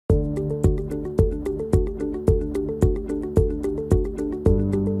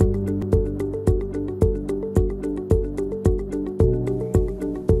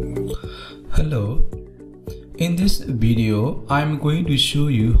In this video, I'm going to show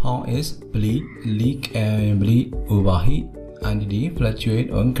you how is bleed, leak and bleed overheat entity fluctuate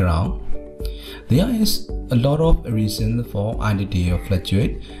on ground. There is a lot of reason for entity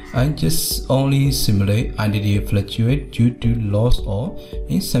fluctuate and just only simulate entity fluctuate due to loss or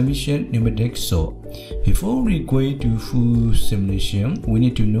insufficient pneumatic source. Before we go to full simulation, we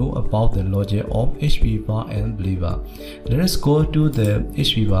need to know about the logic of HP bar and bleed bar. Let us go to the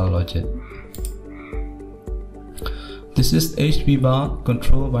HP bar logic. This is HP bar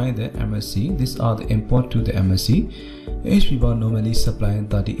controlled by the MSC. These are the input to the MSC. HP bar normally supplying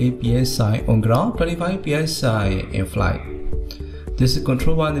 38 psi on ground, 25 psi in flight. This is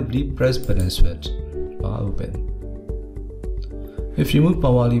controlled by the bleed press button switch. Bar open. If you move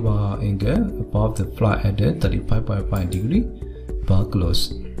power lever angle above the flight at 35.5 degree, bar close.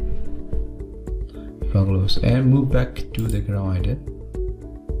 Bar close and move back to the ground at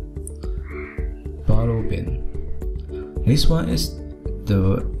bar open. This one is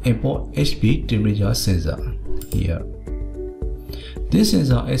the import HP temperature sensor here. This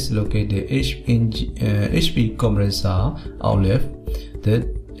sensor is located HP compressor outlet.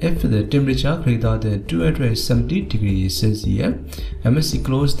 If the temperature greater than 270 degrees Celsius, MSC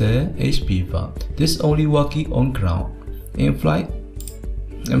close the HP bar. This only working on ground. In flight,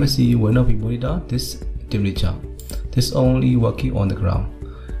 MSC will not be monitor this temperature. This only working on the ground.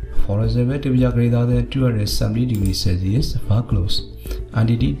 For example, temperature greater than 270 degrees Celsius, bar close,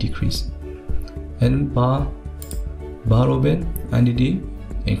 entity decrease, and bar open, entity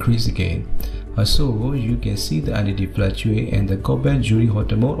increase again. So you can see the entity fluctuate and the combat during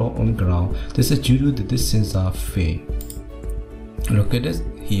hot mode or on ground. This is due to this sensor fail. Look at this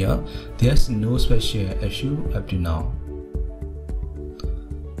here. There's no special issue up to now.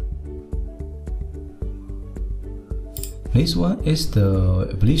 This one is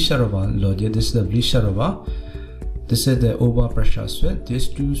the bleed shutter logic. This is the bleed shutter. This is the over pressure switch. This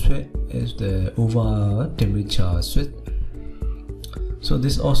two switch is the over temperature switch. So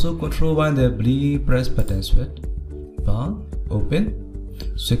this also controlled by the bleed press button switch. Bar open,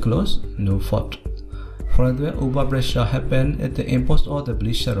 switch close, no fault. For the over pressure happen at the input of the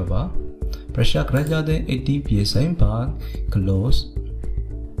bleed shutter. Pressure greater than 80 psi, bar close,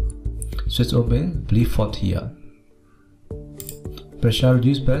 switch open, bleed fault here. Pressure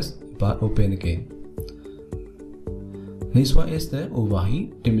reduced press, bar open again. This one is the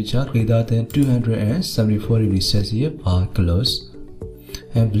overheat, temperature greater than 274 degrees Celsius, bar close,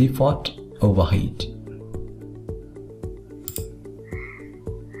 and bleed fault overheat.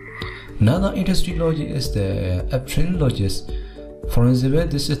 Another interesting logic is the upstream logic. For example,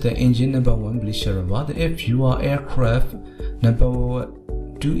 this is the engine number 1 bleed shutter. If your aircraft number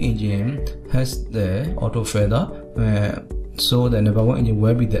 2 engine has the auto feather, so the number 1 engine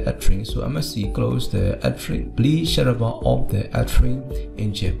will be the upstream. So MSC close the upstream bleed shutter bar of the upstream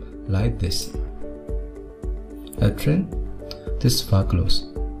engine like this. Upstream, this bar close.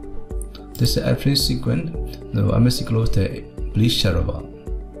 This is the upstream sequence. The MSC close the bleed shutter bar.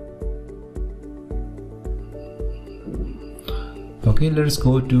 Okay, let's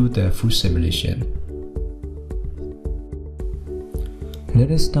go to the full simulation.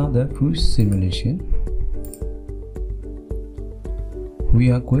 Let us start the full simulation. We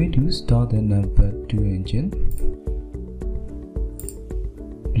are going to start the number 2 engine.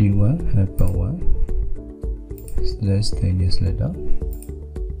 Bleed 1, helper 1. Let's stainless letter.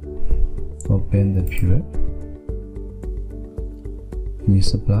 Open the fuel. New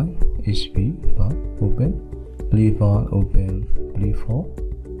supply, HP bar open. Bleed bar open, bleed 4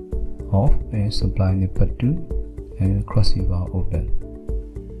 off, and supply number 2 and crossing bar open.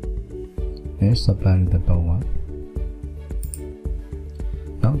 And supply number 1.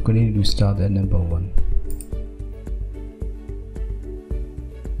 Now continue to start at number 1.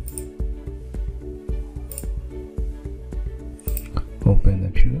 Open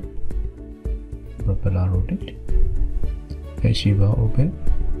the fuel. Propeller rotate. HV bar open.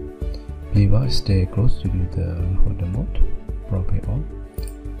 Lever stay close to do the hot mode. Proper on.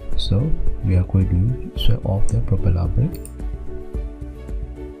 So we are going to switch off the propeller brake.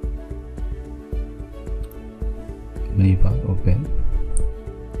 Lever open.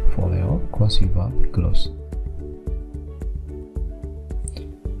 Follow off, crossing bar close.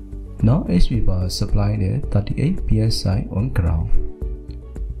 Now HP bar supplying the 38 psi on ground.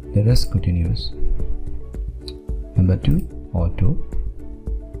 Let us continue. Number 2 auto.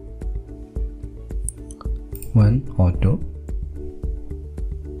 1 auto.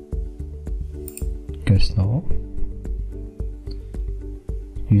 Cast off.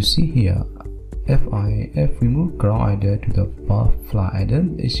 You see here, if we move ground idle to the bar fly idle,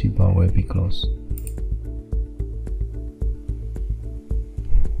 HP bar will be closed.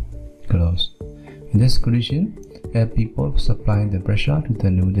 close. In this condition, LP port supplying the pressure to the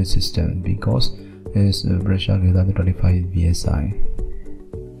noodle system because its pressure greater than 25 psi.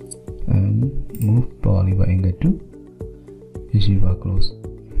 And move power lever angle to receiver close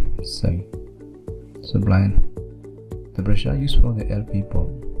side, supplying the pressure used for the LP port.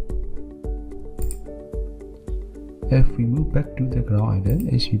 If we move back to the ground idle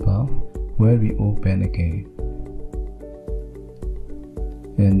HP bar, where we open again,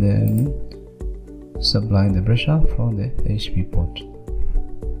 and then supplying the pressure from the HP port.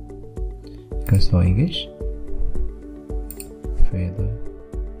 Cursor engage, feather,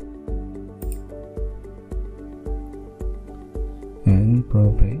 and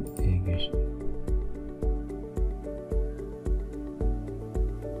properly engage.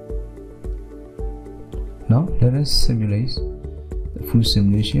 Now let us simulate the full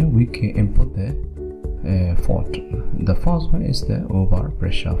simulation. We can import the fault. The first one is the over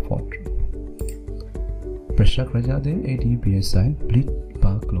pressure fault. Pressure greater than 80 psi, bleed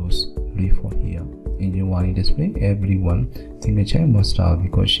bar close, bleed for here. Engine warning display. Everyone signature must start the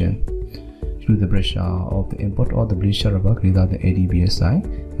question. Through the pressure of the input or the bleed shutter bar greater than 80 psi,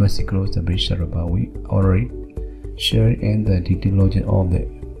 must close the bleed shutter bar. We already shared in the detailed logic of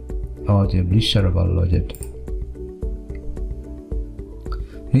the bleed shutter bar logic.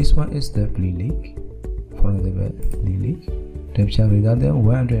 This one is the bleed leak. For the bleed leak, temperature greater than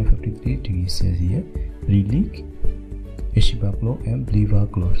 153 degrees Celsius. Bleed leak, HP bar close and bleed bar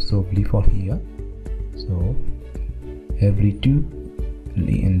close. So bleed for here. So every two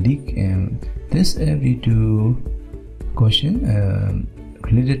leak, and this every two question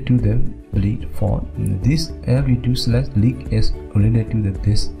related to the bleed fault. This every two slash leak is related to the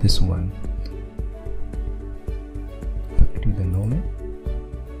this one. Back to the normal.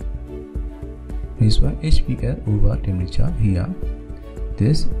 This one HPL over temperature here.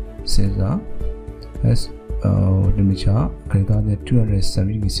 This sensor has temperature greater than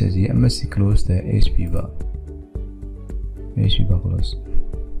 270 degrees Celsius. I must close the HP bar. HP bar close.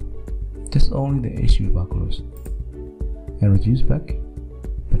 Just only the HP bar close. And reduce back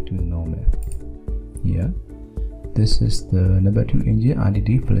to the normal. Here, this is the number 2 engine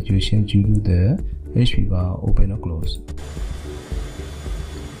RDD fluctuation due to the HP bar open or close.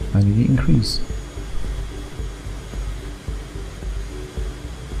 RDD increase.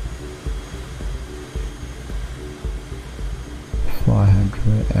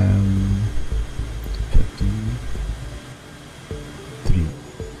 553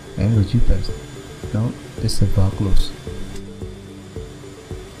 and reduce fast. Now it's the bar close.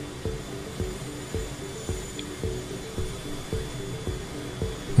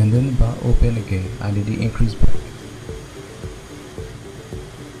 And then bar open again, LED increase back.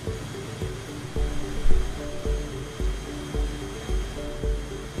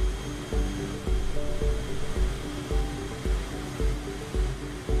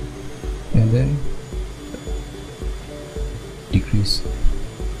 And then decrease.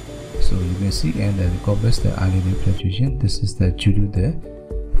 So you can see, and then covers the LED fluctuation. This is the due to the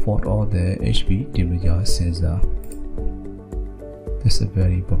fault or the HP temperature sensor. This is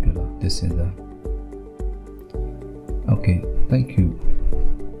very popular, this sensor. Okay, thank you.